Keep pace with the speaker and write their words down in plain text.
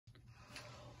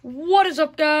What is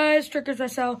up, guys? Trickers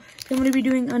myself. I'm going to be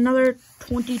doing another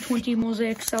 2020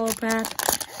 Mosaic cello pack.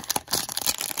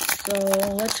 So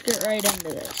let's get right into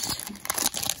this.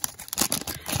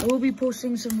 I will be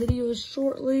posting some videos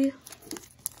shortly.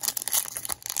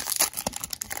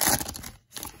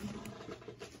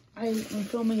 I've been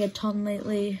filming a ton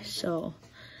lately, so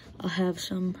I'll have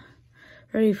some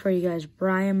ready for you guys.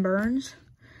 Brian Burns,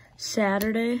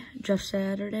 Jeff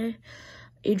Saturday,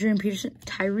 Adrian Peterson,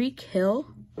 Tyreek Hill,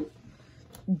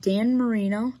 Dan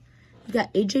Marino. You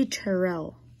got AJ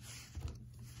Terrell.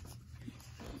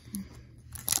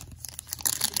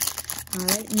 All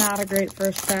right, not a great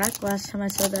first pack. Last time I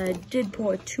said that I did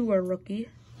pull a tour rookie.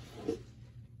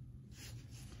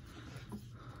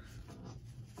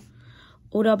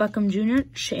 Odell Beckham Jr.,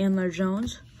 Chandler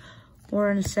Jones,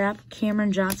 Warren Sapp,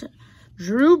 Cameron Johnson,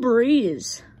 Drew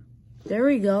Brees. There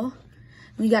we go.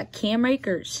 We got Cam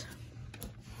Akers.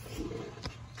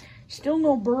 Still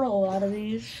no Burrow out of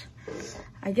these.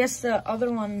 I guess the other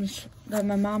ones that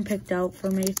my mom picked out for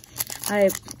me, I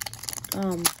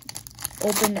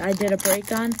did a break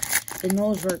on, and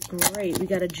those were great. We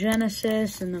got a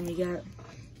Genesis, and then we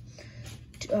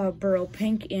got Burrow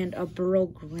Pink and a Burrow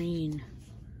Green.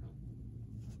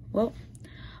 Well,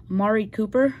 Amari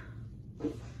Cooper,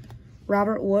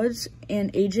 Robert Woods,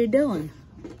 and A.J. Dillon.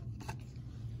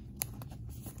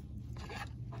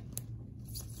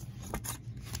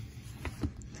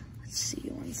 Let's see,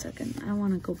 one second. I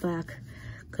want to go back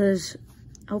because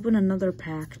I opened another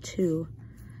pack too.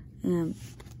 And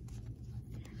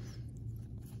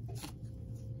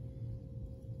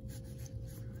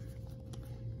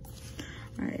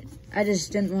alright, I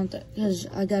just didn't want that because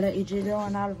I got an A.J.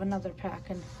 Dillon out of another pack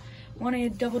and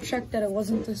wanted to double check that it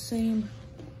wasn't the same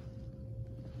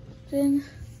thing.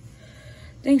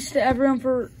 Thanks to everyone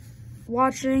for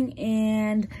watching,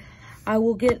 and I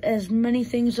will get as many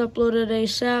things uploaded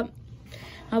ASAP.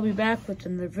 I'll be back with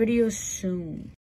another video soon.